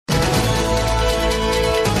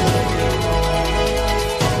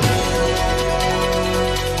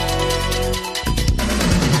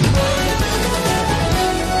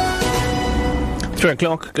3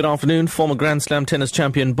 o'clock, good afternoon. Former Grand Slam tennis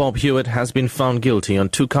champion Bob Hewitt has been found guilty on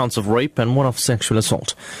 2 counts of rape and 1 of sexual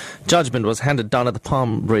assault. Judgement was handed down at the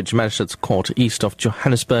Palm Ridge Magistrate's Court east of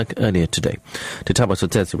Johannesburg earlier today. Titaba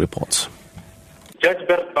Sotezi reports. Judge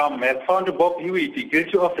Bardo has found Bob Hewitt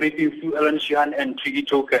guilty of raping Sue Ellen Sheehan and Triggy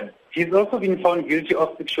Token. He's also been found guilty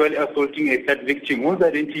of sexually assaulting a third victim whose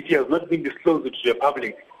identity has not been disclosed to the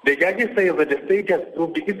public. The judges say that the state has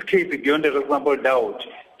proved its case beyond a reasonable doubt.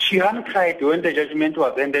 Sheehan cried when the judgment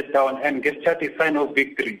was handed down and gestured a sign of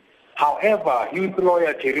victory. However, Hewitt's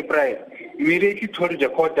lawyer, Terry Price, immediately told the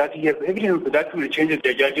court that he has evidence that will change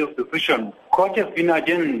the judge's decision. Court has been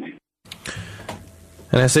adjourned.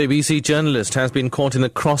 An SABC journalist has been caught in the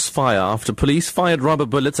crossfire after police fired rubber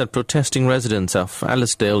bullets at protesting residents of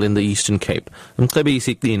Alicedale in the Eastern Cape.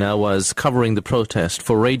 Mcebisi Klina was covering the protest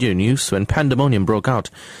for radio news when pandemonium broke out.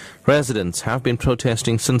 Residents have been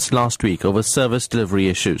protesting since last week over service delivery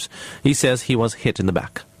issues. He says he was hit in the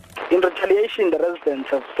back. In retaliation, the residents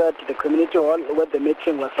have said the community hall where the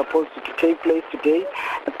meeting was supposed to take place today,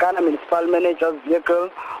 the Ghana municipal manager's vehicle,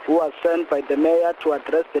 who was sent by the mayor to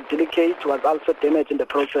address the delegate, was also damaged in the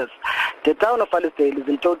process. The town of Alicedale is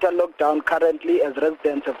in total lockdown currently as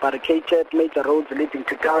residents have barricaded major roads leading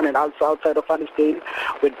to town and also outside of Alicedale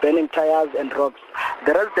with burning tires and rocks.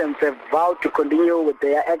 The residents have vowed to continue with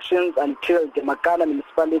their actions until the Makana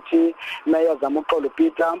municipality mayor Zamuko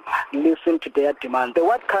Lupita listened to their demands. The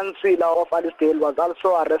ward councillor of Alicedale was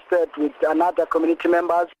also arrested with another community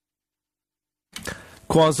members.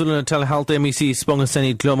 KwaZulu-Natal Health MEC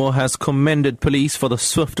Spongaseni Dlomo has commended police for the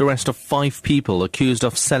swift arrest of 5 people accused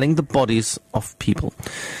of selling the bodies of people.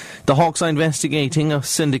 The Hawks are investigating a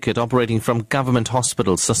syndicate operating from government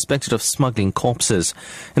hospitals suspected of smuggling corpses.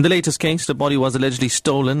 In the latest case, the body was allegedly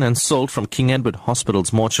stolen and sold from King Edward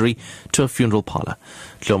Hospital's mortuary to a funeral parlour.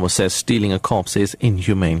 Dlomo says stealing a corpse is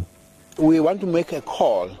inhumane. We want to make a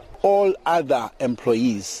call all other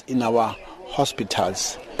employees in our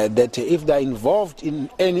hospitals that if they are involved in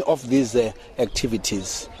any of these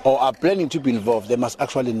activities or are planning to be involved, they must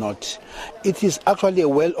actually not. It is actually a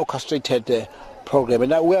well orchestrated program,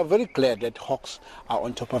 and we are very glad that Hawks are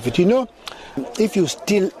on top of it. You know, if you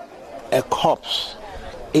steal a corpse,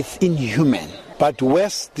 it's inhuman. But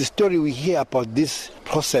where's the story we hear about this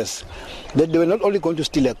process, that they were not only going to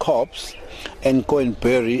steal a corpse and go and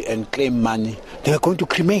bury and claim money, they were going to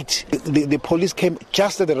cremate. The police came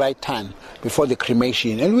just at the right time before the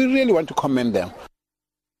cremation, and we really want to commend them.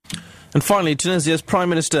 And finally, Tunisia's Prime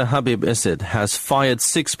Minister Habib Essid has fired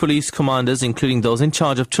 6 police commanders, including those in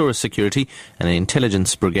charge of tourist security and an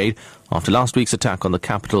intelligence brigade, after last week's attack on the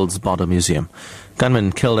capital's Bardo Museum.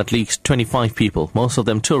 Gunmen killed at least 25 people, most of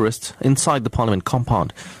them tourists, inside the Parliament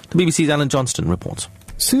compound. The BBC's Alan Johnston reports.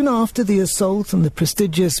 Soon after the assault on the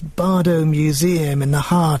prestigious Bardo Museum in the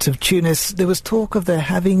heart of Tunis, there was talk of there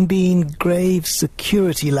having been grave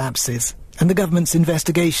security lapses. And the government's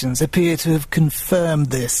investigations appear to have confirmed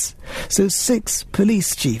this. So 6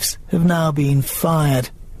 police chiefs have now been fired.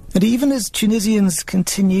 And even as Tunisians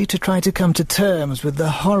continue to try to come to terms with the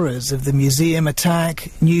horrors of the museum attack,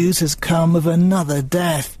 news has come of another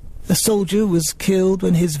death. A soldier was killed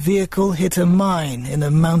when his vehicle hit a mine in a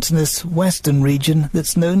mountainous western region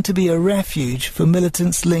that's known to be a refuge for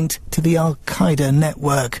militants linked to the Al-Qaeda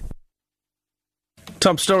network.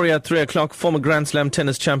 Top story at 3 o'clock. Former Grand Slam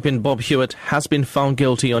tennis champion Bob Hewitt has been found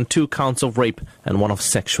guilty on 2 counts of rape and 1 of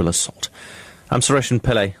sexual assault. I'm SARESHEN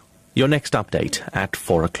Pillay. Your next update at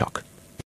 4 o'clock.